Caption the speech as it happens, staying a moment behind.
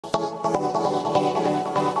Good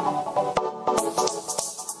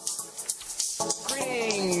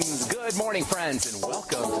morning, friends, and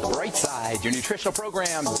welcome to The Bright Side, your nutritional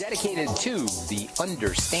program dedicated to the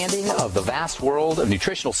understanding of the vast world of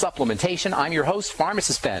nutritional supplementation. I'm your host,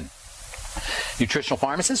 Pharmacist Ben. Nutritional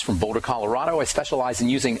pharmacist from Boulder, Colorado. I specialize in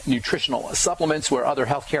using nutritional supplements where other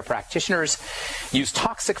healthcare practitioners use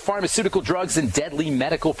toxic pharmaceutical drugs and deadly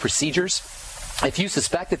medical procedures. If you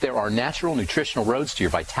suspect that there are natural nutritional roads to your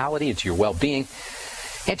vitality and to your well-being,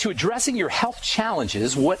 and to addressing your health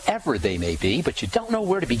challenges, whatever they may be, but you don't know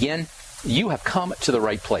where to begin, you have come to the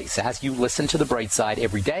right place. As you listen to The Bright Side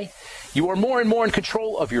every day, you are more and more in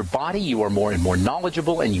control of your body, you are more and more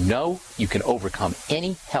knowledgeable, and you know you can overcome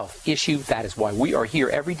any health issue. That is why we are here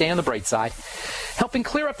every day on The Bright Side, helping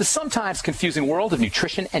clear up the sometimes confusing world of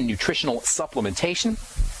nutrition and nutritional supplementation.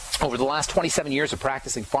 Over the last 27 years of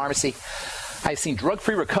practicing pharmacy, I've seen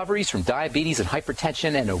drug-free recoveries from diabetes and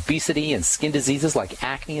hypertension and obesity and skin diseases like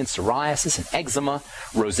acne and psoriasis and eczema,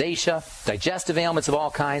 rosacea, digestive ailments of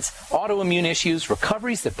all kinds, autoimmune issues,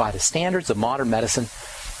 recoveries that by the standards of modern medicine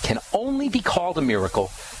can only be called a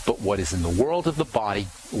miracle, but what is in the world of the body,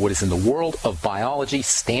 what is in the world of biology,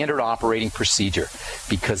 standard operating procedure.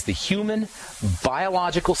 Because the human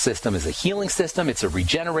biological system is a healing system, it's a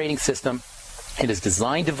regenerating system, it is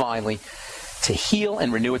designed divinely to heal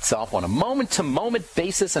and renew itself on a moment-to-moment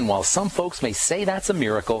basis, and while some folks may say that's a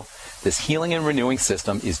miracle, this healing and renewing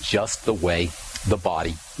system is just the way the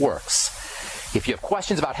body works. If you have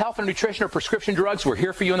questions about health or nutrition or prescription drugs, we're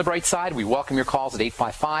here for you on The Bright Side. We welcome your calls at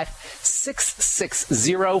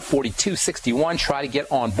 855-660-4261. Try to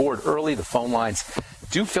get on board early. The phone lines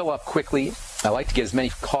do fill up quickly. I like to get as many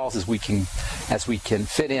calls as we can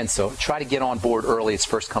fit in, so try to get on board early. It's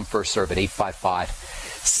first come, first serve at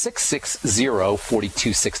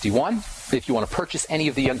 855-660-4261. If you want to purchase any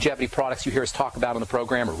of the longevity products you hear us talk about on the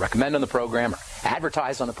program or recommend on the program or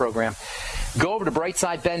advertise on the program, go over to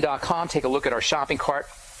brightsideben.com, take a look at our shopping cart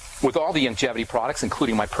with all the longevity products,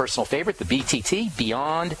 including my personal favorite, the BTT,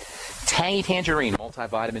 Beyond Tangy Tangerine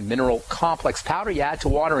Multivitamin Mineral Complex Powder. You add to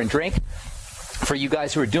water and drink. For you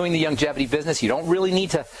guys who are doing the longevity business, you don't really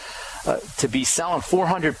need to be selling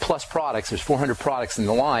 400 plus products. There's 400 products in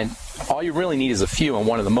the line. All you really need is a few, and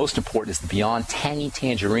one of the most important is the Beyond Tangy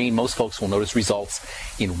Tangerine. Most folks will notice results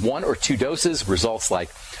in 1 or 2 doses, results like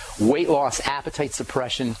weight loss, appetite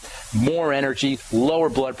suppression, more energy, lower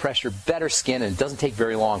blood pressure, better skin, and it doesn't take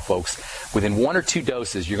very long, folks. Within 1 or 2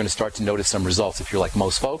 doses, you're going to start to notice some results if you're like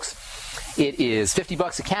most folks. It is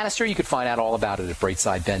 $50 a canister. You can find out all about it at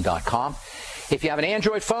brightsideben.com. If you have an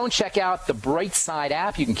Android phone, check out the Bright Side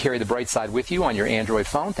app. You can carry the Bright Side with you on your Android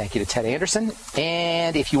phone. Thank you to Ted Anderson.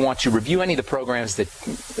 And if you want to review any of the programs that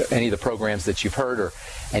you've heard or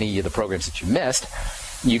any of the programs that you missed,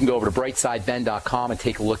 you can go over to brightsideben.com and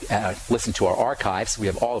take a look at, listen to our archives. We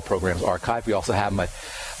have all the programs archived. We also have them at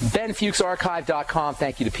benfuchsarchive.com.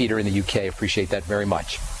 Thank you to Peter in the UK. Appreciate that very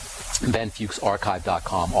much.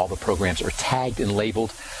 benfuchsarchive.com. All the programs are tagged and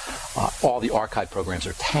labeled. All the archive programs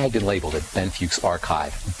are tagged and labeled at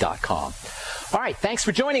benfuchsarchive.com. All right, thanks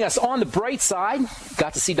for joining us on The Bright Side.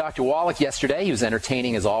 Got to see Dr. Wallach yesterday. He was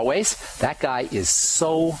entertaining as always. That guy is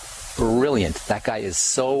so brilliant. That guy is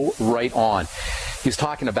so right on. He was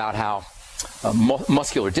talking about how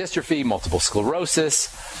muscular dystrophy, multiple sclerosis,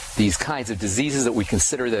 these kinds of diseases that we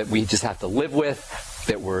consider that we just have to live with,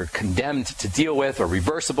 that we're condemned to deal with, are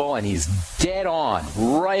reversible, and he's dead on,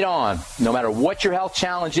 right on. No matter what your health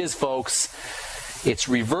challenge is, folks, it's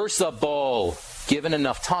reversible. Given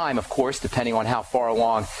enough time, of course, depending on how far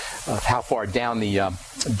along, how far down the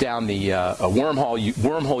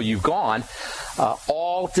wormhole you've gone.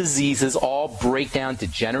 All diseases, all breakdown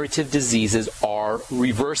degenerative diseases are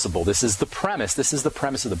reversible. This is the premise. This is the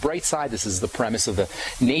premise of The Bright Side. This is the premise of the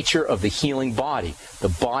nature of the healing body. The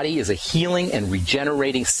body is a healing and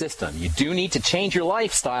regenerating system. You do need to change your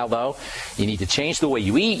lifestyle, though. You need to change the way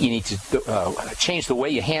you eat. You need to change the way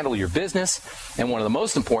you handle your business. And one of the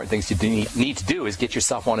most important things you need to do is get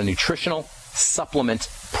yourself on a nutritional supplement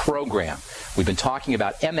program. We've been talking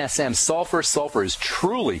about MSM sulfur. Sulfur is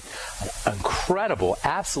truly an incredible,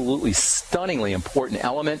 absolutely stunningly important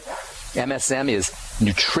element. MSM is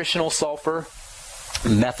nutritional sulfur.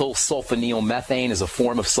 Methylsulfonyl methane is a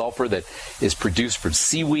form of sulfur that is produced from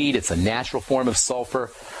seaweed. It's a natural form of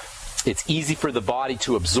sulfur. It's easy for the body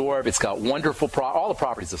to absorb. It's got wonderful, all the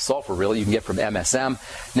properties of sulfur, really, you can get from MSM.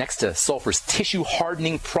 Next to sulfur's tissue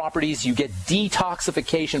hardening properties, you get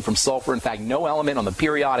detoxification from sulfur. In fact, no element on the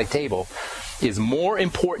periodic table is more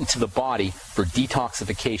important to the body for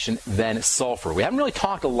detoxification than sulfur. We haven't really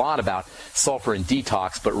talked a lot about sulfur and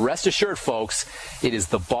detox, but rest assured, folks, it is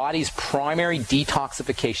the body's primary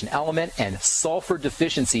detoxification element, and sulfur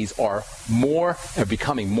deficiencies are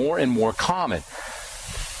becoming more and more common.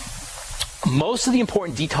 Most of the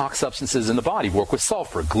important detox substances in the body work with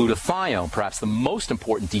sulfur. Glutathione, perhaps the most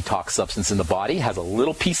important detox substance in the body, has a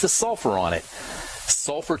little piece of sulfur on it.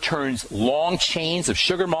 Sulfur turns long chains of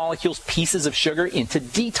sugar molecules, pieces of sugar, into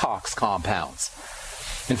detox compounds.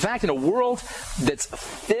 In fact, in a world that's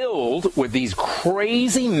filled with these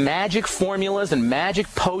crazy magic formulas and magic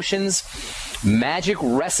potions, magic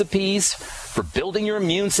recipes for building your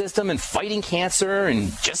immune system and fighting cancer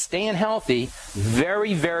and just staying healthy,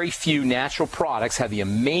 very, very few natural products have the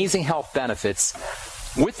amazing health benefits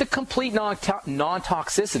with the complete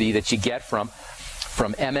non-toxicity that you get from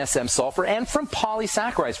MSM sulfur and from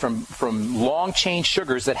polysaccharides, from long-chain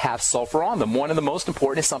sugars that have sulfur on them. One of the most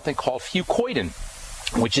important is something called fucoidan,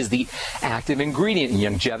 which is the active ingredient in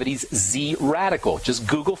Youngevity's Z radical. Just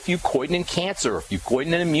Google fucoidan and cancer or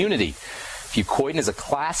fucoidan and immunity. Fucoidan is a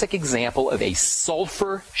classic example of a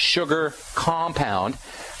sulfur sugar compound,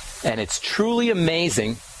 and it's truly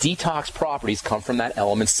amazing. Detox properties come from that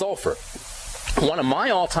element sulfur. One of my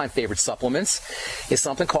all-time favorite supplements is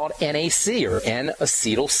something called NAC, or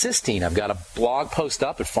N-acetylcysteine. I've got a blog post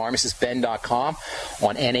up at pharmacistben.com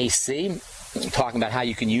on NAC, talking about how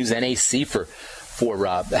you can use NAC for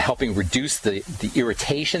helping reduce the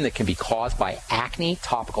irritation that can be caused by acne,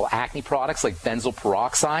 topical acne products like benzoyl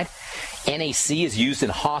peroxide. NAC is used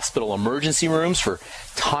in hospital emergency rooms for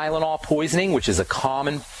Tylenol poisoning, which is a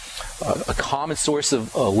common source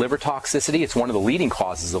of liver toxicity. It's one of the leading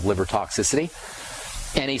causes of liver toxicity.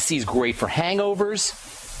 NAC is great for hangovers.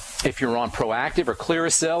 If you're on Proactive or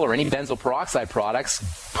Clearasil or any benzoyl peroxide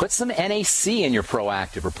products, put some NAC in your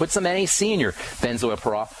Proactive, or put some NAC in your benzoyl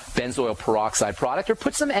peroxide product, or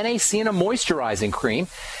put some NAC in a moisturizing cream,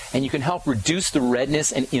 and you can help reduce the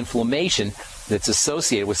redness and inflammation that's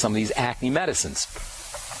associated with some of these acne medicines.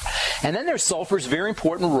 And then there's sulfur's very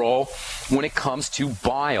important role when it comes to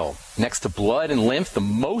bile. Next to blood and lymph, the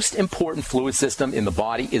most important fluid system in the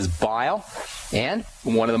body is bile. And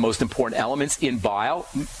one of the most important elements in bile,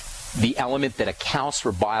 the element that accounts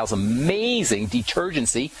for bile's amazing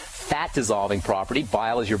detergency, fat-dissolving property.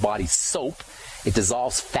 Bile is your body's soap. It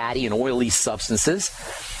dissolves fatty and oily substances.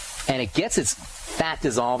 And it gets its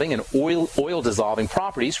fat-dissolving and oil-dissolving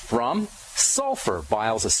properties from sulfur.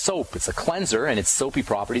 Bile's a soap. It's a cleanser, and its soapy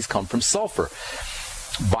properties come from sulfur.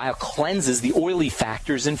 Bile cleanses the oily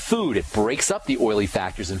factors in food. It breaks up the oily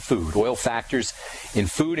factors in food. Oil factors in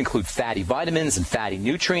food include fatty vitamins and fatty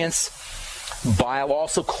nutrients. Bile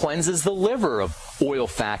also cleanses the liver of oil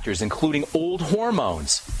factors, including old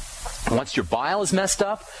hormones. Once your bile is messed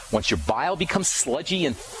up, once your bile becomes sludgy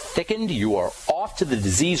and thickened, you are off to the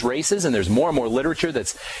disease races, and there's more and more literature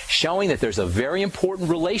that's showing that there's a very important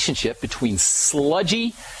relationship between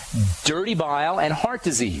sludgy, dirty bile and heart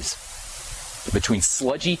disease. Between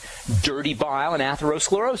sludgy, dirty bile and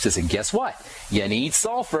atherosclerosis. And guess what? You need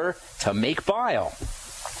sulfur to make bile.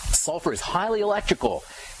 Sulfur is highly electrical.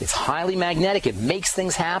 It's highly magnetic. It makes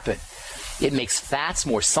things happen. It makes fats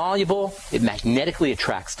more soluble. It magnetically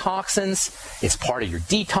attracts toxins. It's part of your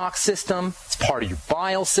detox system. It's part of your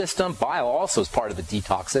bile system. Bile also is part of the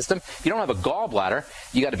detox system. If you don't have a gallbladder,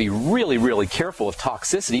 you got to be really, really careful of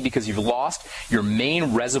toxicity because you've lost your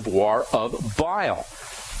main reservoir of bile.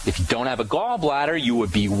 If you don't have a gallbladder, you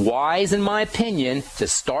would be wise, in my opinion, to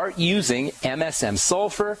start using MSM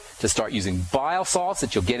sulfur, to start using bile salts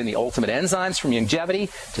that you'll get in the Ultimate Enzymes from Youngevity,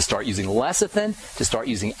 to start using lecithin, to start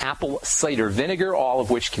using apple cider vinegar, all of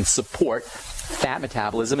which can support fat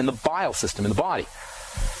metabolism in the bile system in the body.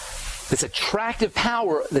 This attractive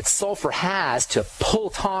power that sulfur has to pull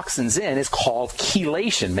toxins in is called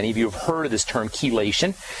chelation. Many of you have heard of this term, chelation.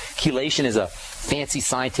 Chelation is a fancy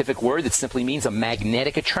scientific word that simply means a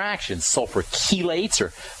magnetic attraction. Sulfur chelates,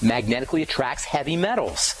 or magnetically attracts, heavy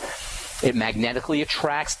metals. It magnetically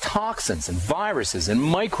attracts toxins and viruses and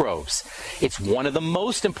microbes. It's one of the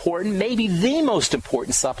most important, maybe the most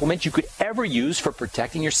important supplement you could ever use for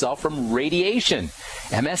protecting yourself from radiation.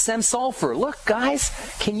 MSM sulfur. Look, guys,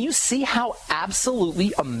 can you see how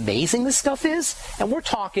absolutely amazing this stuff is? And we're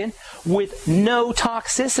talking with no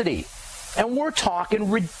toxicity. And we're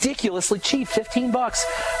talking ridiculously cheap, $15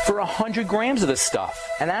 for 100 grams of this stuff.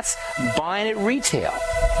 And that's buying at retail.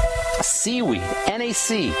 seaweed,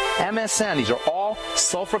 NAC, MSM. These are all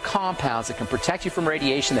sulfur compounds that can protect you from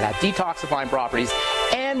radiation, that have detoxifying properties,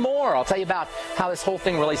 and more. I'll tell you about how this whole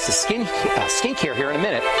thing relates to skincare here in a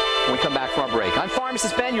minute when we come back from our break. I'm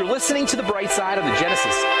Pharmacist Ben. You're listening to The Bright Side on the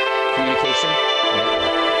Genesis Communication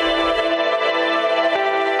Network.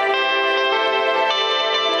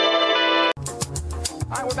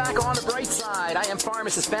 All right, we're back on The Bright Side. I am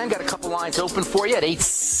Pharmacist Ben. Got a couple lines open for you at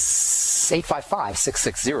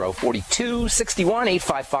 855-660-4261,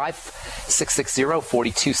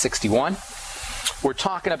 855-660-4261. We're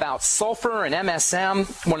talking about sulfur and MSM.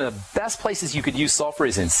 One of the best places you could use sulfur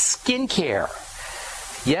is in skincare.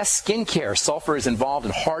 Yes, skincare. Sulfur is involved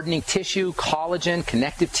in hardening tissue, collagen,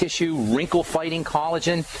 connective tissue, wrinkle-fighting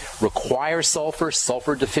collagen. Requires sulfur.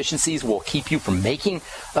 Sulfur deficiencies will keep you from making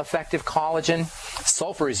effective collagen.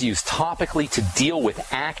 Sulfur is used topically to deal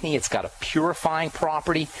with acne. It's got a purifying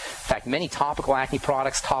property. In fact, many topical acne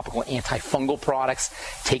products, topical antifungal products,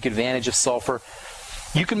 take advantage of sulfur.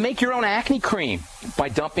 You can make your own acne cream by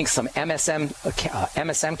dumping some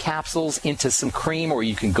MSM capsules into some cream, or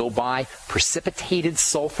you can go buy precipitated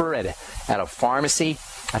sulfur at a pharmacy.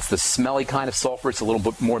 That's the smelly kind of sulfur. It's a little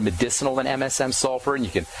bit more medicinal than MSM sulfur, and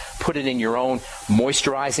you can put it in your own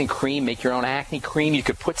moisturizing cream, make your own acne cream. You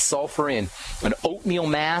could put sulfur in an oatmeal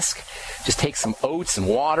mask. Just take some oats and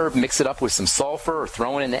water, mix it up with some sulfur, or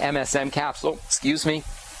throw it in the MSM capsule.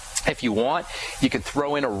 If you want, you can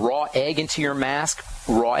throw in a raw egg into your mask.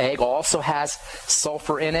 Raw egg also has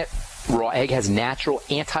sulfur in it. Raw egg has natural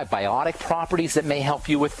antibiotic properties that may help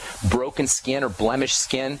you with broken skin or blemished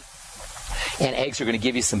skin. And eggs are going to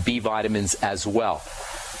give you some B vitamins as well.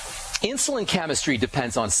 Insulin chemistry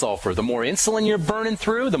depends on sulfur. The more insulin you're burning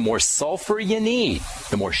through, the more sulfur you need.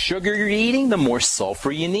 The more sugar you're eating, the more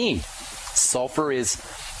sulfur you need. Sulfur is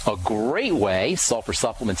a great way, sulfur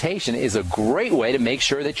supplementation is a great way to make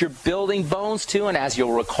sure that you're building bones too. And as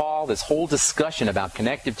you'll recall, this whole discussion about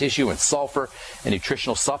connective tissue and sulfur and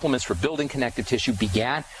nutritional supplements for building connective tissue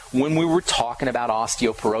began when we were talking about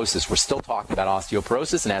osteoporosis. We're still talking about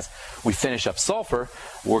osteoporosis, and as we finish up sulfur,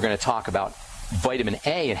 we're going to talk about vitamin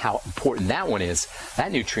A and how important that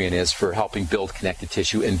nutrient is for helping build connective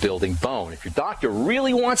tissue and building bone. If your doctor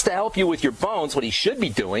really wants to help you with your bones, what he should be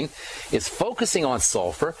doing is focusing on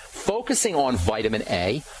sulfur, focusing on vitamin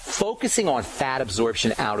A, focusing on fat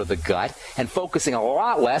absorption out of the gut, and focusing a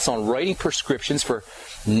lot less on writing prescriptions for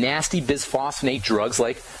nasty bisphosphonate drugs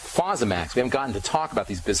like Fosamax. We haven't gotten to talk about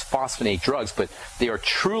these bisphosphonate drugs, but they are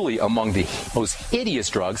truly among the most hideous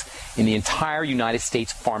drugs in the entire United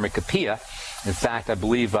States pharmacopoeia. In fact, I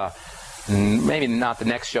believe maybe not the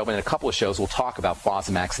next show, but in a couple of shows, we'll talk about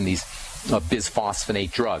Fosamax and these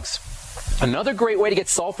bisphosphonate drugs. Another great way to get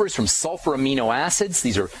sulfur is from sulfur amino acids.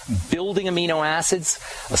 These are building amino acids.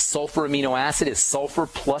 A sulfur amino acid is sulfur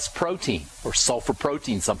plus protein, or sulfur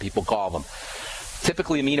protein, some people call them.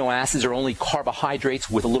 Typically, amino acids are only carbohydrates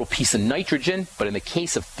with a little piece of nitrogen, but in the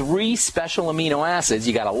case of 3 special amino acids,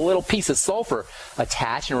 you got a little piece of sulfur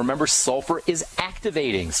attached. And remember, sulfur is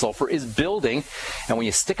activating. Sulfur is building. And when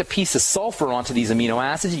you stick a piece of sulfur onto these amino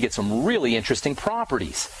acids, you get some really interesting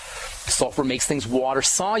properties. Sulfur makes things water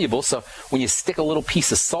soluble, so when you stick a little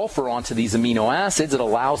piece of sulfur onto these amino acids, it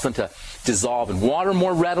allows them to dissolve in water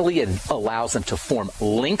more readily. It allows them to form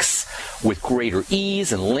links with greater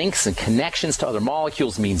ease, and links and connections to other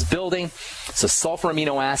molecules means building. So sulfur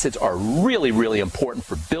amino acids are really, really important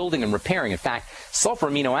for building and repairing. In fact, sulfur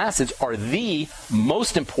amino acids are the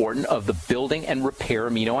most important of the building and repair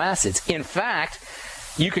amino acids. In fact,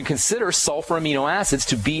 you can consider sulfur amino acids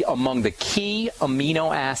to be among the key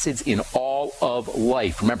amino acids in all of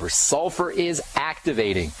life. Remember, sulfur is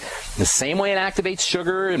activating. The same way it activates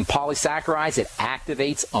sugar and polysaccharides, it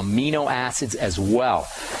activates amino acids as well.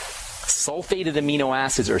 Sulfated amino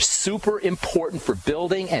acids are super important for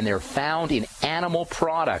building, and they're found in animal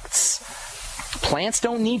products. Plants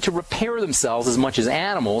don't need to repair themselves as much as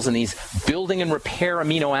animals, and these building and repair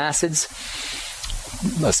amino acids,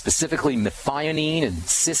 specifically methionine and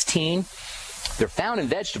cysteine, they're found in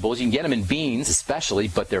vegetables. You can get them in beans especially,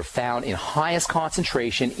 but they're found in highest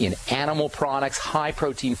concentration in animal products, high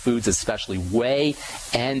protein foods, especially whey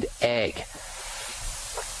and egg.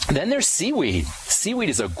 Then there's seaweed. Seaweed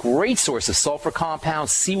is a great source of sulfur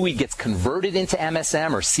compounds. Seaweed gets converted into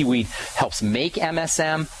MSM, or seaweed helps make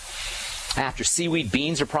MSM. After seaweed,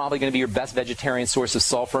 beans are probably going to be your best vegetarian source of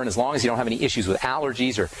sulfur, and as long as you don't have any issues with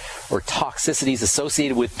allergies or toxicities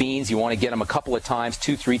associated with beans, you want to get them a couple of times,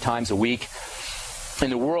 2-3 times a week. In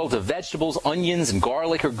the world of vegetables, onions and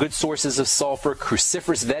garlic are good sources of sulfur.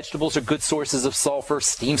 Cruciferous vegetables are good sources of sulfur.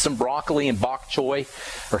 Steam some broccoli and bok choy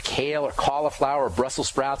or kale or cauliflower or Brussels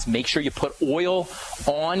sprouts. Make sure you put oil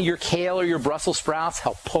on your kale or your Brussels sprouts.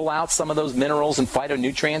 Help pull out some of those minerals and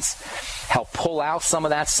phytonutrients. Help pull out some of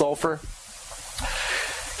that sulfur.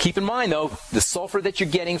 Keep in mind, though, the sulfur that you're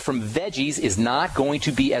getting from veggies is not going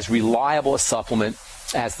to be as reliable a supplement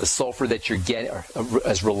as the sulfur that you're getting,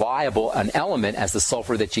 as reliable an element as the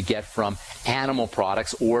sulfur that you get from animal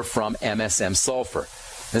products or from MSM sulfur.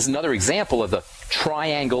 This is another example of the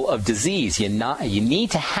triangle of disease. You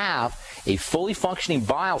need to have a fully functioning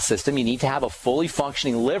bile system, you need to have a fully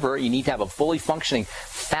functioning liver, you need to have a fully functioning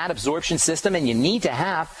fat absorption system, and you need to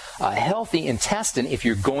have a healthy intestine if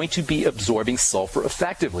you're going to be absorbing sulfur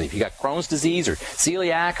effectively. If you got Crohn's disease or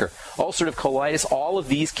celiac or ulcerative colitis, all of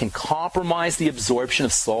these can compromise the absorption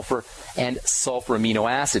of sulfur and sulfur amino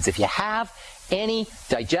acids. If you have any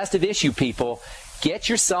digestive issue, people, get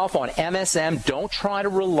yourself on MSM. Don't try to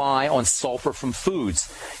rely on sulfur from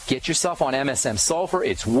foods. Get yourself on MSM sulfur.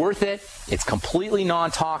 It's worth it. It's completely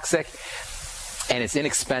non-toxic, and it's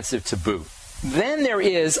inexpensive to boot. Then there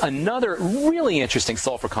is another really interesting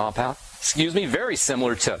sulfur compound, very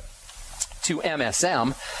similar to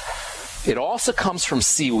MSM. It also comes from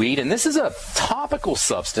seaweed, and this is a topical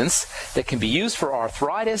substance that can be used for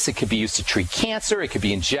arthritis. It can be used to treat cancer. It could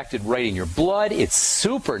be injected right in your blood. It's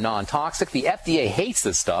super non-toxic. The FDA hates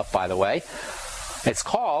this stuff, by the way. It's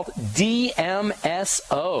called DMSO,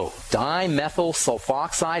 dimethyl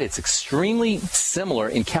sulfoxide. It's extremely similar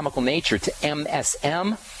in chemical nature to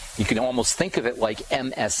MSM. You can almost think of it like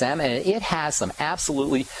MSM, and it has some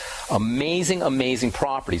absolutely amazing, amazing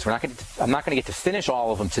properties. I'm not going to get to finish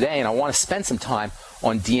all of them today, and I want to spend some time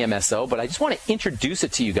on DMSO, but I just want to introduce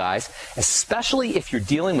it to you guys, especially if you're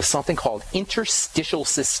dealing with something called interstitial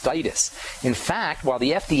cystitis. In fact, while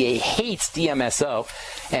the FDA hates DMSO,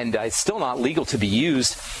 and it's still not legal to be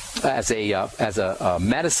used as a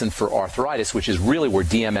medicine for arthritis, which is really where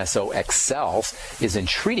DMSO excels, is in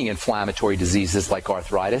treating inflammatory diseases like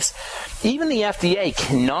arthritis, even the FDA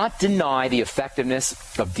cannot deny the effectiveness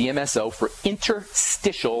of DMSO for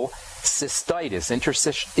interstitial cystitis.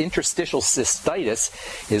 Interstitial cystitis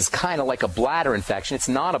is kind of like a bladder infection. It's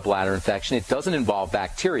not a bladder infection. It doesn't involve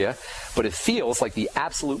bacteria, but it feels like the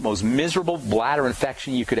absolute most miserable bladder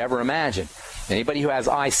infection you could ever imagine. Anybody who has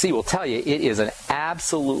IC will tell you it is an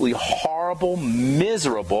absolutely horrible,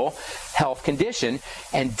 miserable health condition,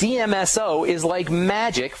 and DMSO is like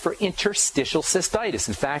magic for interstitial cystitis.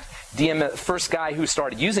 In fact, the first guy who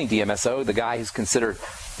started using DMSO, the guy who's considered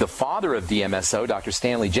the father of DMSO, Dr.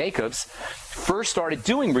 Stanley Jacobs, first started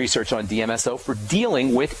doing research on DMSO for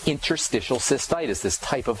dealing with interstitial cystitis, this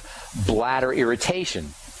type of bladder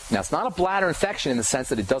irritation. Now, it's not a bladder infection in the sense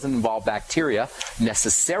that it doesn't involve bacteria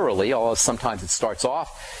necessarily, although sometimes it starts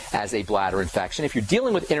off as a bladder infection. If you're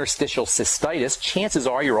dealing with interstitial cystitis, chances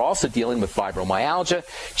are you're also dealing with fibromyalgia.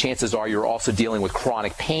 Chances are you're also dealing with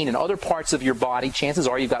chronic pain in other parts of your body. Chances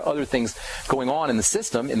are you've got other things going on in the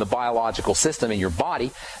system, in the biological system in your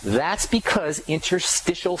body. That's because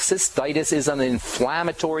interstitial cystitis is an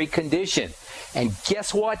inflammatory condition. And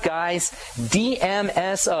guess what, guys?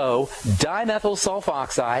 DMSO, dimethyl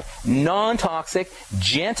sulfoxide, non-toxic,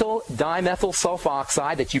 gentle dimethyl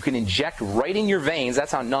sulfoxide that you can inject right in your veins,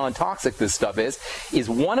 that's how non-toxic this stuff is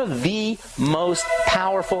one of the most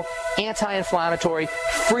powerful anti-inflammatory,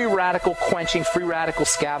 free radical quenching, free radical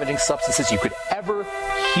scavenging substances you could ever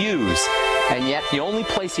use. And yet, the only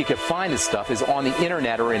place you can find this stuff is on the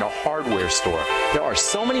internet or in a hardware store. There are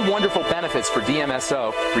so many wonderful benefits for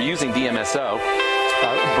DMSO, for using DMSO,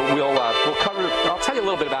 but we'll cover, I'll tell you a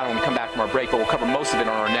little bit about it when we come back from our break, but we'll cover most of it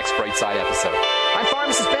on our next Bright Side episode. I'm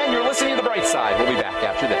Pharmacist Ben, you're listening to The Bright Side. We'll be back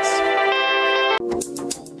after this.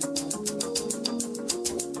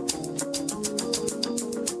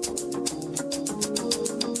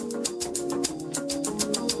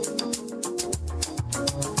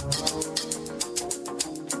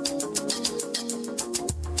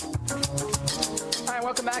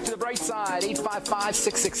 Welcome back to The Bright Side.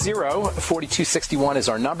 855-660-4261 is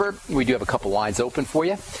our number. We do have a couple lines open for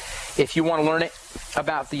you. If you want to learn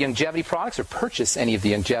about the longevity products or purchase any of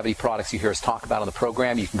the longevity products you hear us talk about on the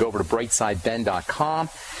program, you can go over to brightsideben.com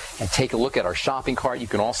and take a look at our shopping cart. You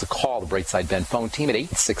can also call the Brightside Ben phone team at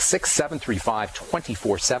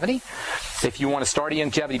 866-735-2470. If you want to start a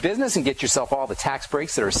longevity business and get yourself all the tax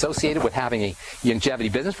breaks that are associated with having a longevity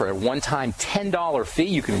business for a one-time $10 fee,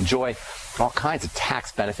 you can enjoy all kinds of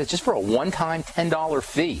tax benefits just for a one-time $10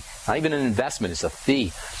 fee. Not even an investment, it's a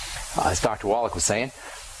fee, as Dr. Wallach was saying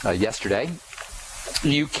yesterday.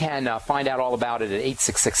 You can find out all about it at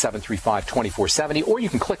 866-735-2470, or you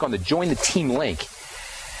can click on the Join the Team link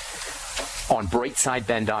on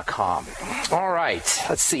brightsideben.com. All right,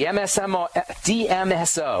 let's see.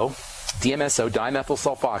 DMSO, dimethyl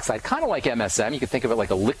sulfoxide, kind of like MSM. You can think of it like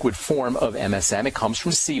a liquid form of MSM. It comes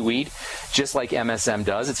from seaweed, just like MSM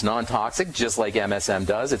does. It's non-toxic, just like MSM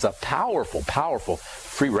does. It's a powerful, powerful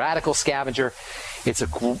free radical scavenger. It's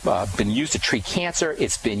been used to treat cancer.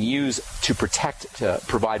 It's been used to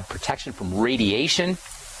provide protection from radiation.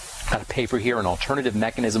 Got a paper here, an alternative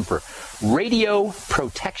mechanism for radio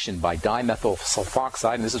protection by dimethyl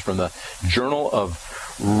sulfoxide, and this is from the Journal of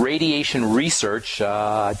Radiation Research,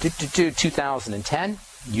 2010,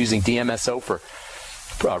 using DMSO for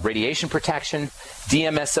radiation protection.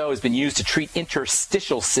 DMSO has been used to treat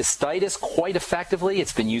interstitial cystitis quite effectively.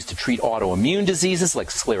 It's been used to treat autoimmune diseases like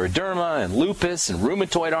scleroderma and lupus and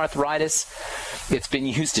rheumatoid arthritis. It's been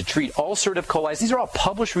used to treat ulcerative colitis. These are all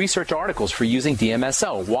published research articles for using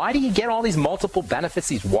DMSO. Why do you get all these multiple benefits,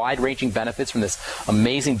 these wide-ranging benefits from this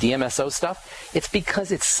amazing DMSO stuff? It's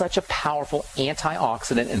because it's such a powerful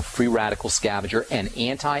antioxidant and free radical scavenger and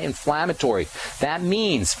anti-inflammatory. That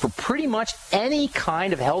means for pretty much any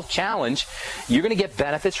kind of health challenge, you're going to get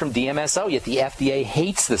benefits from DMSO, yet the FDA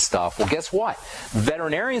hates this stuff. Well, guess what?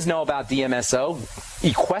 Veterinarians know about DMSO,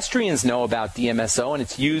 equestrians know about DMSO, and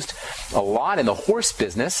it's used a lot in the horse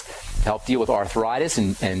business to help deal with arthritis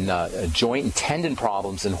and joint and tendon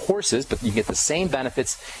problems in horses, but you get the same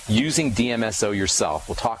benefits using DMSO yourself.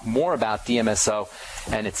 We'll talk more about DMSO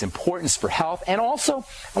and its importance for health. And also,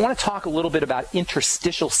 I want to talk a little bit about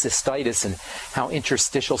interstitial cystitis and how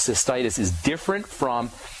interstitial cystitis is different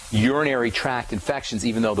from urinary tract infections,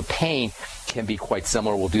 even though the pain can be quite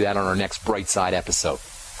similar. We'll do that on our next Bright Side episode.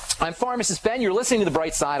 I'm Pharmacist Ben. You're listening to The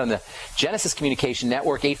Bright Side on the Genesis Communication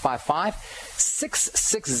Network.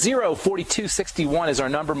 855-660-4261 is our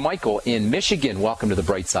number. Michael in Michigan, welcome to The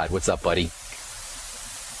Bright Side. What's up, buddy?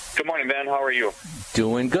 Good morning, Ben. How are you?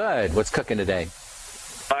 Doing good. What's cooking today?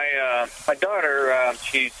 My daughter,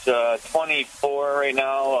 she's 24 right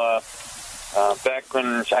now. Back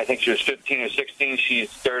when I think she was 15 or 16, she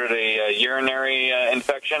started a urinary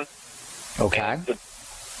infection. Okay.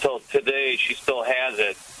 Till today, she still has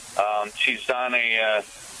it. She's on right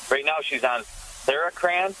now she's on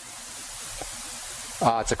Theracran.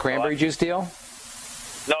 It's a cranberry juice deal?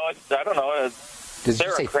 No, I don't know. Did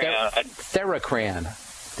you say Theracran?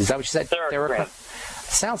 Is that what you said? Theracran.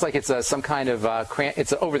 Sounds like it's some kind of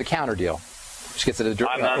it's an over-the-counter deal. She gets it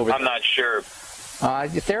I'm not sure.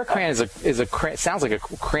 Theracran sounds like a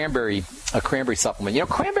cranberry supplement. You know,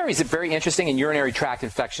 cranberries are very interesting, and urinary tract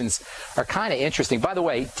infections are kind of interesting. By the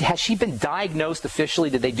way, has she been diagnosed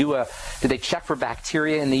officially? Did they check for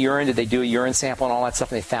bacteria in the urine? Did they do a urine sample and all that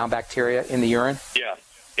stuff, and they found bacteria in the urine? Yeah.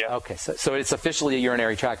 Okay, so it's officially a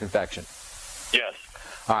urinary tract infection. Yes.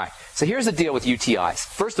 All right. So here's the deal with UTIs.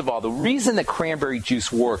 First of all, the reason that cranberry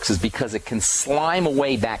juice works is because it can slime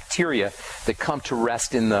away bacteria that come to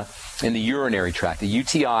rest in the urinary tract. The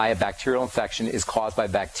UTI, a bacterial infection, is caused by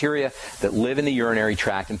bacteria that live in the urinary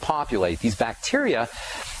tract and populate. These bacteria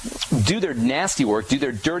do their nasty work, do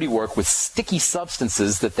their dirty work with sticky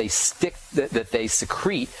substances that they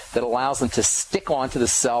secrete that allows them to stick onto the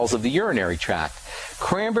cells of the urinary tract.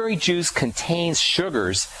 Cranberry juice contains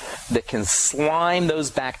sugars that can slime those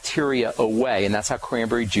bacteria away, and that's how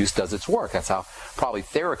cranberry juice does its work. That's how probably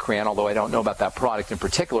Theracran, although I don't know about that product in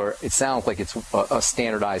particular, it sounds like it's a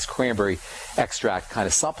standardized cranberry extract kind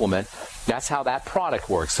of supplement. That's how that product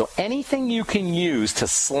works. So anything you can use to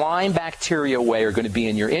slime bacteria away are going to be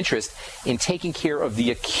in your interest in taking care of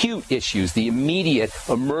the acute issues, the immediate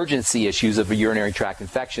emergency issues of a urinary tract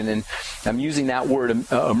infection. And I'm using that word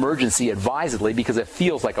emergency advisedly because it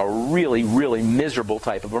feels like a really, really miserable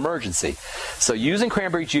type of emergency. So using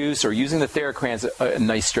cranberry juice or using the Theracran is a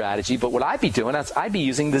nice strategy. But what I'd be doing is I'd be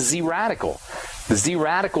using the Z-Radical. The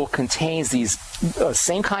Z-Radical contains these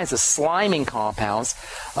same kinds of sliming compounds.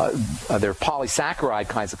 They're polysaccharide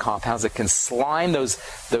kinds of compounds that can slime those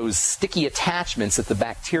sticky attachments that the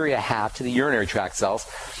bacteria have to the urinary tract cells.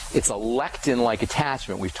 It's a lectin-like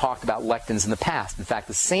attachment. We've talked about lectins in the past. In fact,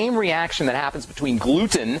 the same reaction that happens between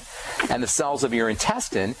gluten and the cells of your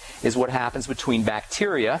intestine is what happens between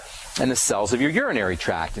bacteria and the cells of your urinary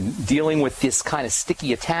tract. And dealing with this kind of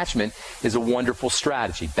sticky attachment is a wonderful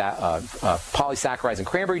strategy. Polysaccharides in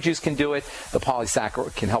cranberry juice can do it. The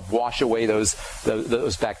polysaccharide can help wash away those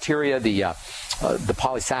bacteria. The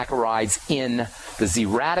polysaccharides in the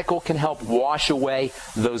Z-Radical can help wash away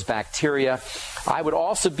those bacteria. I would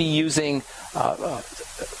also be using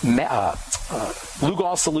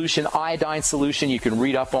Lugol solution, iodine solution. You can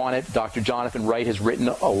read up on it. Dr. Jonathan Wright has written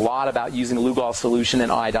a lot about using Lugol solution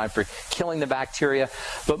and iodine for killing the bacteria.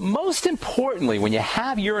 But most importantly, when you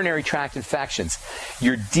have urinary tract infections,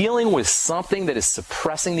 you're dealing with something that is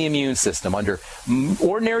suppressing the immune system. Under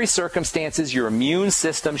ordinary circumstances, your immune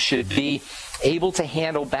system should be able to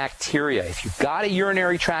handle bacteria. If you've got a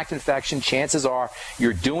urinary tract infection, chances are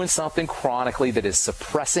you're doing something chronically that is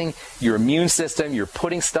suppressing your immune system. You're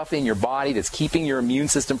putting stuff in your body that's keeping your immune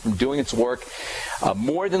system from doing its work.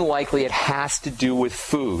 More than likely, it has to do with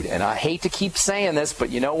food. And I hate to keep saying this,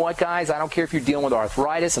 but you know what, guys? I don't care if you're dealing with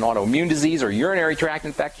arthritis, an autoimmune disease, or urinary tract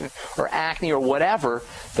infection, or acne, or whatever.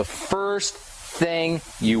 The first thing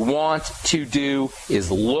you want to do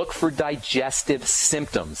is look for digestive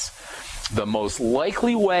symptoms. The most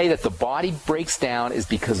likely way that the body breaks down is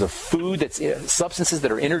because of food, substances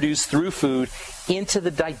that are introduced through food into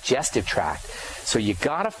the digestive tract. So you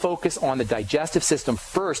got to focus on the digestive system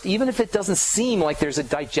first, even if it doesn't seem like there's a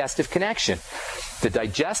digestive connection. The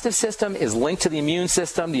digestive system is linked to the immune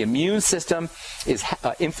system. The immune system is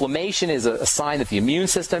inflammation is a sign that the immune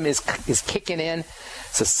system is kicking in.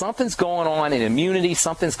 So something's going on in immunity,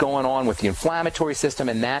 something's going on with the inflammatory system,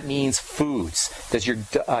 and that means foods.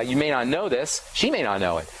 You may not know this, she may not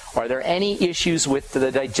know it. Are there any issues with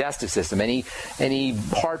the digestive system? Any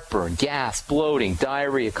heartburn, gas, bloating,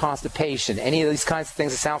 diarrhea, constipation, any of these kinds of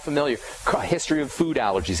things that sound familiar? History of food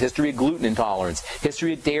allergies, history of gluten intolerance,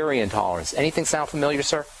 history of dairy intolerance. Anything sound familiar,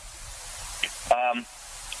 sir?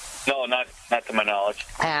 No, not to my knowledge.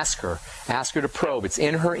 Ask her to probe. It's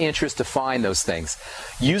in her interest to find those things.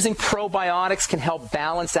 Using probiotics can help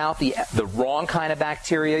balance out the wrong kind of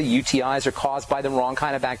bacteria. UTIs are caused by the wrong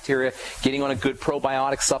kind of bacteria. Getting on a good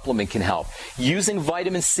probiotic supplement can help. Using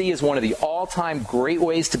vitamin C is one of the all-time great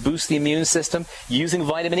ways to boost the immune system. Using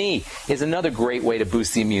vitamin E is another great way to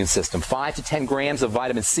boost the immune system. 5 to 10 grams of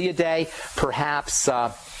vitamin C a day, perhaps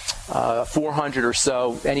 400 or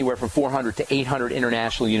so, anywhere from 400 to 800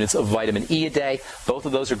 international units of vitamin E a day. Both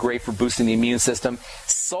of those are great for boosting the immune system.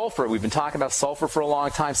 Sulfur, we've been talking about sulfur for a long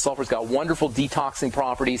time. Sulfur's got wonderful detoxing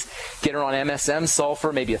properties. Get her on MSM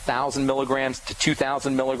sulfur, maybe 1,000 milligrams to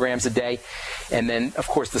 2,000 milligrams a day. And then, of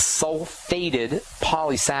course, the sulfated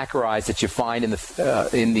polysaccharides that you find in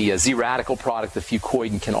the Z-radical product, the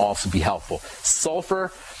fucoidin, can also be helpful.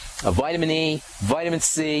 Sulfur, vitamin E, vitamin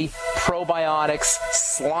C, probiotics,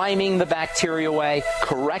 sliming the bacteria away,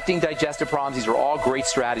 correcting digestive problems. These are all great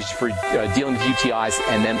strategies for dealing with UTIs.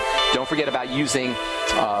 And then don't forget about using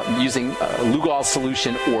Lugol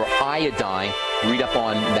solution or iodine. Read up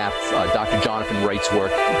on that Dr. Jonathan Wright's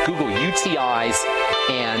work. Google UTIs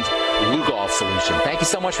and Lugol solution. Thank you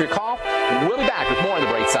so much for your call. We'll be back with more on The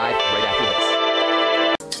Bright Side right after this.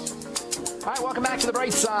 All right, welcome back to The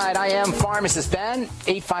Bright Side. I am Pharmacist Ben.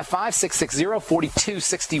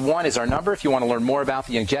 855-660-4261 is our number. If you want to learn more about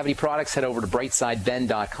the longevity products, head over to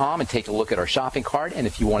brightsideben.com and take a look at our shopping cart. And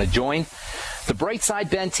if you want to join the Bright Side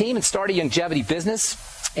Ben team and start a longevity business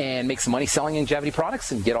and make some money selling longevity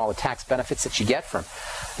products and get all the tax benefits that you get from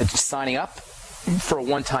just signing up for a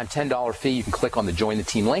one-time $10 fee, you can click on the Join the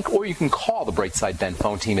Team link, or you can call the Bright Side Ben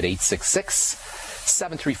phone team at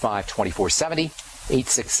 866-735-2470.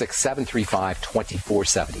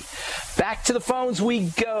 866-735-2470. Back to the phones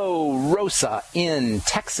we go. Rosa in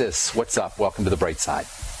Texas. What's up? Welcome to the Bright Side.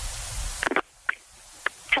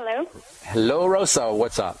 Hello. Hello, Rosa.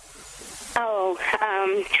 What's up? Oh,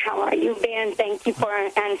 how are you, Ben? Thank you for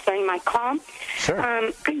answering my call. Sure.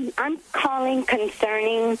 I'm calling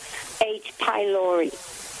concerning H. pylori.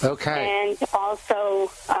 Okay. And also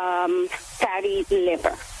fatty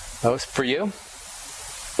liver. Oh, for you?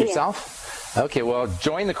 Yourself? Yeah. Okay, well,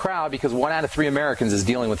 join the crowd because 1 out of 3 Americans is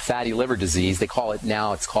dealing with fatty liver disease. They call it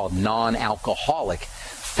now, it's called non-alcoholic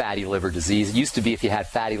fatty liver disease. It used to be if you had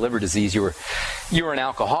fatty liver disease, you were an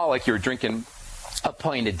alcoholic, you were drinking a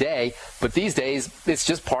pint a day, but these days it's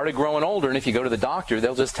just part of growing older, and if you go to the doctor,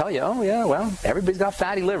 they'll just tell you, oh yeah, well, everybody's got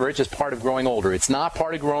fatty liver, it's just part of growing older. It's not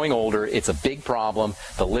part of growing older, it's a big problem.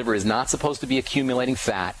 The liver is not supposed to be accumulating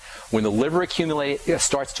fat. When the liver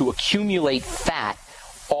starts to accumulate fat,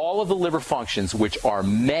 all of the liver functions, which are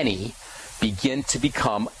many, begin to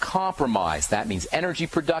become compromised. That means energy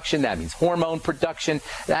production, that means hormone production,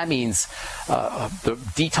 that means the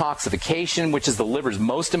detoxification, which is the liver's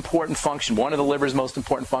most important function, one of the liver's most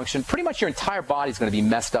important function. Pretty much your entire body is going to be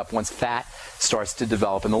messed up once fat starts to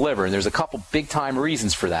develop in the liver, and there's a couple big-time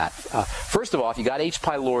reasons for that. First of all, if you got H.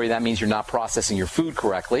 pylori, that means you're not processing your food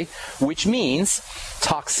correctly, which means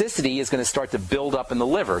toxicity is going to start to build up in the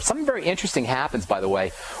liver. Something very interesting happens, by the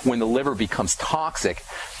way, when the liver becomes toxic.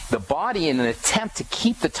 The body, in an attempt to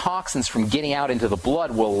keep the toxins from getting out into the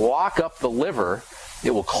blood, will lock up the liver.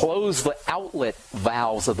 It will close the outlet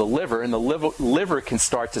valves of the liver, and the liver can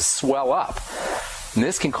start to swell up. And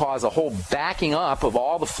this can cause a whole backing up of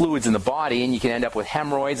all the fluids in the body, and you can end up with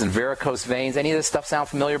hemorrhoids and varicose veins. Any of this stuff sound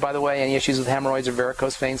familiar, by the way? Any issues with hemorrhoids or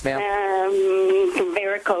varicose veins, ma'am?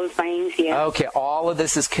 Varicose veins, yeah. Okay, all of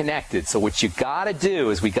this is connected. So what you got to do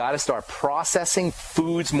is we got to start processing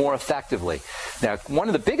foods more effectively. Now, one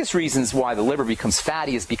of the biggest reasons why the liver becomes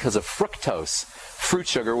fatty is because of fructose, fruit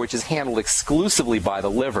sugar, which is handled exclusively by the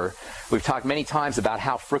liver. We've talked many times about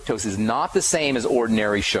how fructose is not the same as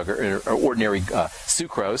ordinary sugar or ordinary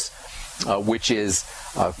sucrose, which is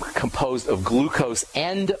composed of glucose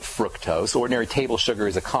and fructose. Ordinary table sugar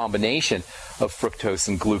is a combination of fructose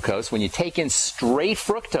and glucose. When you take in straight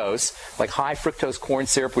fructose, like high fructose corn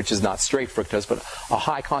syrup, which is not straight fructose, but a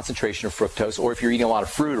high concentration of fructose, or if you're eating a lot of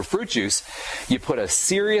fruit or fruit juice, you put a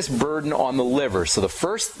serious burden on the liver. So the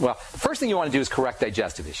first thing you want to do is correct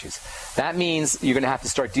digestive issues. That means you're going to have to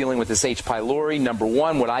start dealing with this H. pylori. Number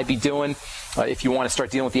one, what I'd be doing, if you want to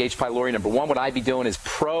start dealing with the H. pylori, number one, what I'd be doing is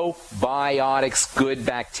probiotics, good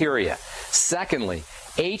bacteria. Secondly,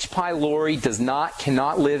 H. pylori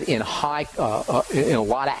cannot live in in a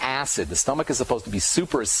lot of acid. The stomach is supposed to be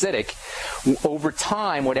super acidic. Over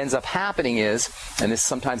time, what ends up happening is, and this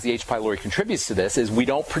sometimes the H. pylori contributes to this, is we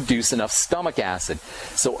don't produce enough stomach acid.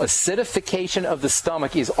 So acidification of the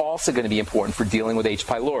stomach is also going to be important for dealing with H.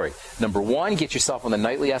 pylori. Number one, get yourself on the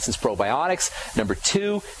Nightly Essence probiotics. Number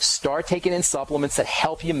two, start taking in supplements that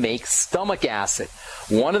help you make stomach acid.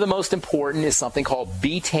 One of the most important is something called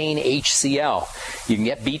betaine HCl. You can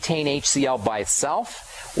get betaine HCl by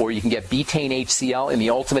itself, or you can get betaine HCl in the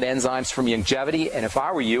Ultimate Enzymes from Youngevity. And if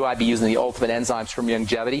I were you, I'd be using the Ultimate Enzymes from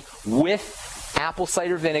Youngevity with apple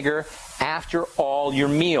cider vinegar after all your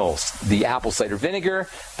meals. The apple cider vinegar,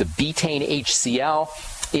 the betaine HCl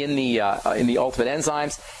in the Ultimate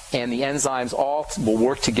Enzymes, and the enzymes all will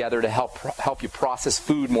work together to help you process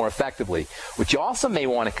food more effectively. What you also may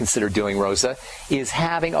want to consider doing, Rosa, is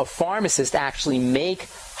having a pharmacist actually make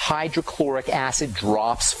hydrochloric acid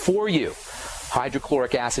drops for you.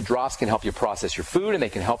 Hydrochloric acid drops can help you process your food, and they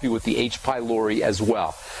can help you with the H. pylori as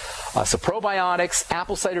well. So probiotics,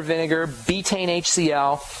 apple cider vinegar, betaine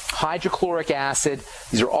HCl, hydrochloric acid,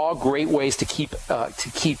 these are all great ways to keep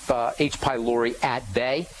H. pylori at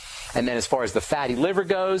bay. And then as far as the fatty liver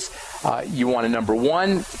goes, you want to, number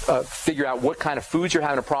one, figure out what kind of foods you're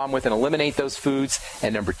having a problem with and eliminate those foods.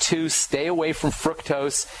 And number two, stay away from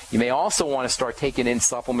fructose. You may also want to start taking in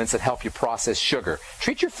supplements that help you process sugar.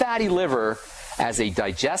 Treat your fatty liver as a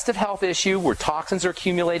digestive health issue where toxins are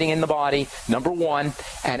accumulating in the body, number one,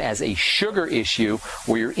 and as a sugar issue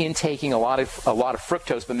where you're intaking a lot of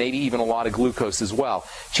fructose, but maybe even a lot of glucose as well.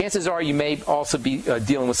 Chances are you may also be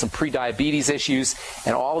dealing with some prediabetes issues,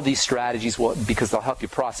 and all of these strategies will, because they'll help you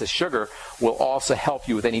process sugar, will also help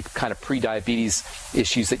you with any kind of prediabetes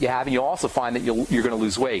issues that you have, and you'll also find that you're going to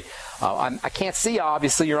lose weight. I can't see,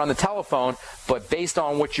 obviously, you're on the telephone, but based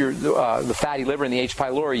on what the fatty liver and the H.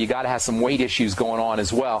 pylori, you got to have some weight issues going on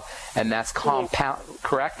as well, and that's compound,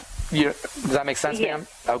 correct? Does that make sense, ma'am?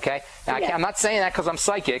 Okay. Now, I'm not saying that because I'm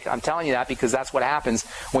psychic. I'm telling you that because that's what happens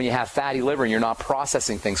when you have fatty liver and you're not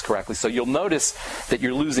processing things correctly. So you'll notice that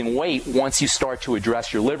you're losing weight once you start to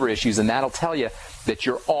address your liver issues, and that'll tell you that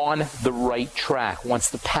you're on the right track once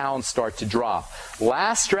the pounds start to drop.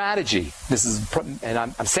 Last strategy, this is, and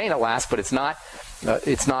I'm saying it last, but it's not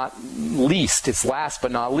least. It's last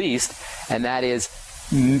but not least, and that is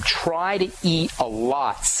try to eat a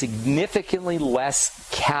lot, significantly less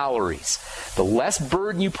calories. The less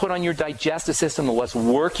burden you put on your digestive system, the less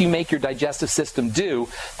work you make your digestive system do,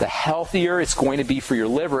 the healthier it's going to be for your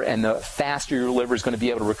liver, and the faster your liver is going to be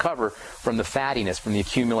able to recover from the fattiness, from the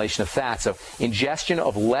accumulation of fat. So ingestion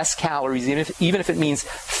of less calories, even if it means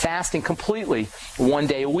fasting completely one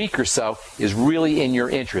day a week or so, is really in your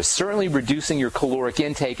interest. Certainly reducing your caloric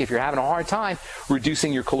intake. If you're having a hard time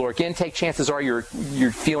reducing your caloric intake, chances are you're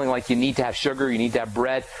feeling like you need to have sugar, you need to have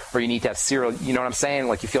bread, or you need to have cereal. You know what I'm saying?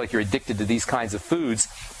 Like you feel like you're addicted to these kinds of foods.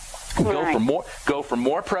 Go for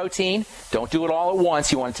more protein. Don't do it all at once.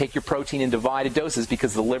 You want to take your protein in divided doses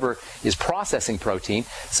because the liver is processing protein.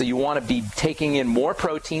 So you want to be taking in more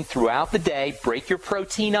protein throughout the day. Break your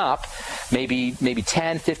protein up, maybe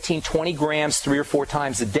 10, 15, 20 grams 3 or 4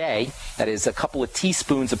 times a day. That is a couple of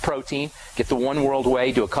teaspoons of protein. Get the One World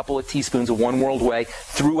Whey. Do a couple of teaspoons of One World Whey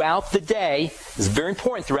throughout the day. It's very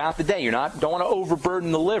important throughout the day. Don't want to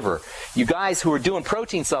overburden the liver. You guys who are doing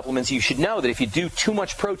protein supplements, you should know that if you do too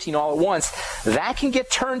much protein all at once, that can get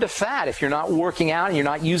turned to fat if you're not working out and you're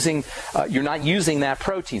not using that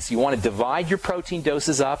protein. So you want to divide your protein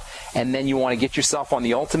doses up, and then you want to get yourself on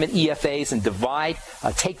the ultimate EFAs and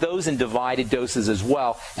take those in divided doses as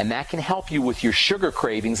well, and that can help you with your sugar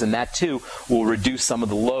cravings, and that too will reduce some of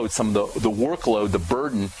the load, some of the workload, the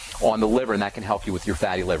burden on the liver, and that can help you with your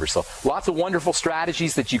fatty liver. So lots of wonderful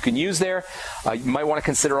strategies that you can use there. You might want to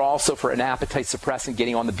consider also for an appetite suppressant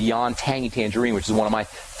getting on the Beyond Tangy Tangerine, which is one of my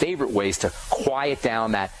favorite ways to quiet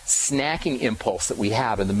down that snacking impulse that we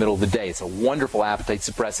have in the middle of the day. It's a wonderful appetite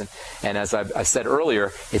suppressant, and as I said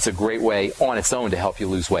earlier, it's a great way on its own to help you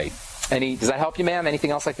lose weight. Does that help you, ma'am?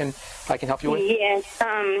 Anything else I can help you with? Yes.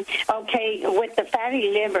 Okay, with the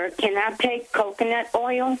fatty liver, can I take coconut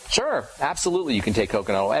oil? Sure, absolutely. You can take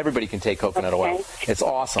coconut oil. Everybody can take coconut oil. It's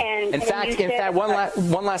awesome. In fact,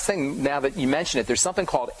 one last thing. Now that you mention it, there's something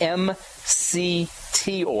called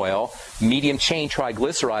MCT oil, medium chain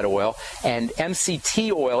triglyceride oil, and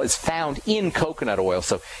MCT oil is found in coconut oil.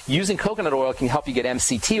 So using coconut oil can help you get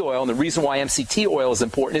MCT oil, and the reason why MCT oil is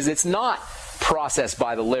important is it's not processed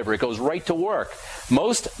by the liver. It goes right to work.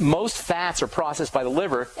 Most fats are processed by the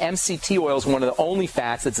liver. MCT oil is one of the only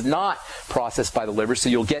fats that's not processed by the liver, so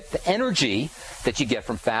you'll get the energy that you get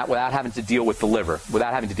from fat without having to deal with the liver,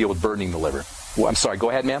 without having to deal with burning the liver. Well, I'm sorry,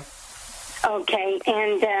 go ahead, ma'am. Okay,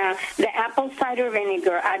 and the apple cider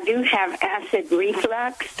vinegar, I do have acid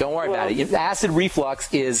reflux. Don't worry about it. Acid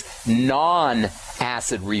reflux is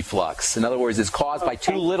non-acid reflux. In other words, it's caused by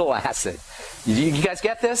too little acid. You guys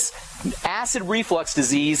get this? Acid reflux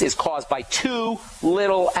disease is caused by too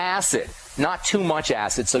little acid, not too much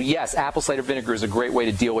acid. So yes, apple cider vinegar is a great way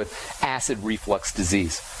to deal with acid reflux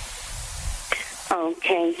disease.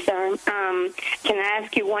 Okay, sir. Can I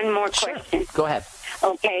ask you one more question? Sure. Go ahead.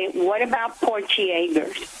 Okay, what about Portuguese?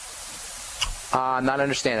 I'm not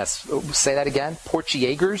understanding that. Say that again.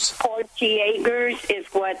 Portuguese? Portuguese is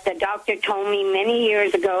what the doctor told me many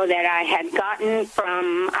years ago that I had gotten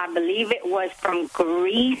from, I believe it was from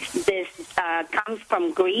Greece. This comes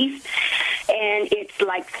from Greece, and it's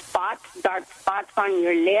like spots, dark spots on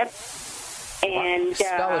your lips. And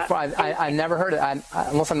spell it for me. I never heard it.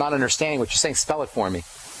 Unless I'm not understanding what you're saying, spell it for me.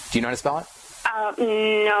 Do you know how to spell it?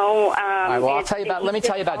 No. All right, well, let me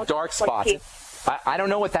tell you about dark spots. I don't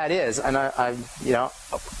know what that is, and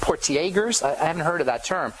Portuguese, I haven't heard of that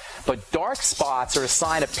term. But dark spots are a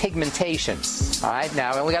sign of pigmentation. All right,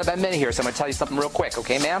 now we only got about a minute here, so I'm going to tell you something real quick,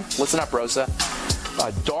 okay, ma'am? Listen up, Rosa.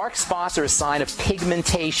 Dark spots are a sign of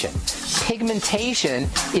pigmentation. Pigmentation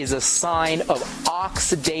is a sign of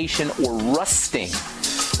oxidation or rusting.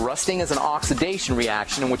 Rusting is an oxidation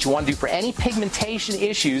reaction, and what you want to do for any pigmentation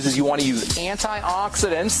issues is you want to use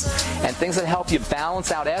antioxidants and things that help you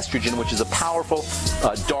balance out estrogen, which is a powerful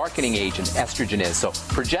darkening agent, estrogen is. So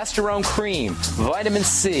progesterone cream, vitamin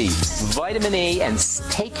C, vitamin E, and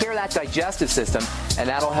take care of that digestive system, and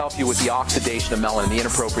that'll help you with the oxidation of melanin, the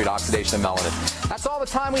inappropriate oxidation of melanin. That's all the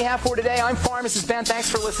time we have for today. I'm Pharmacist Ben. Thanks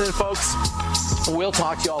for listening, folks. We'll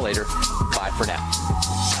talk to you all later. Bye for now.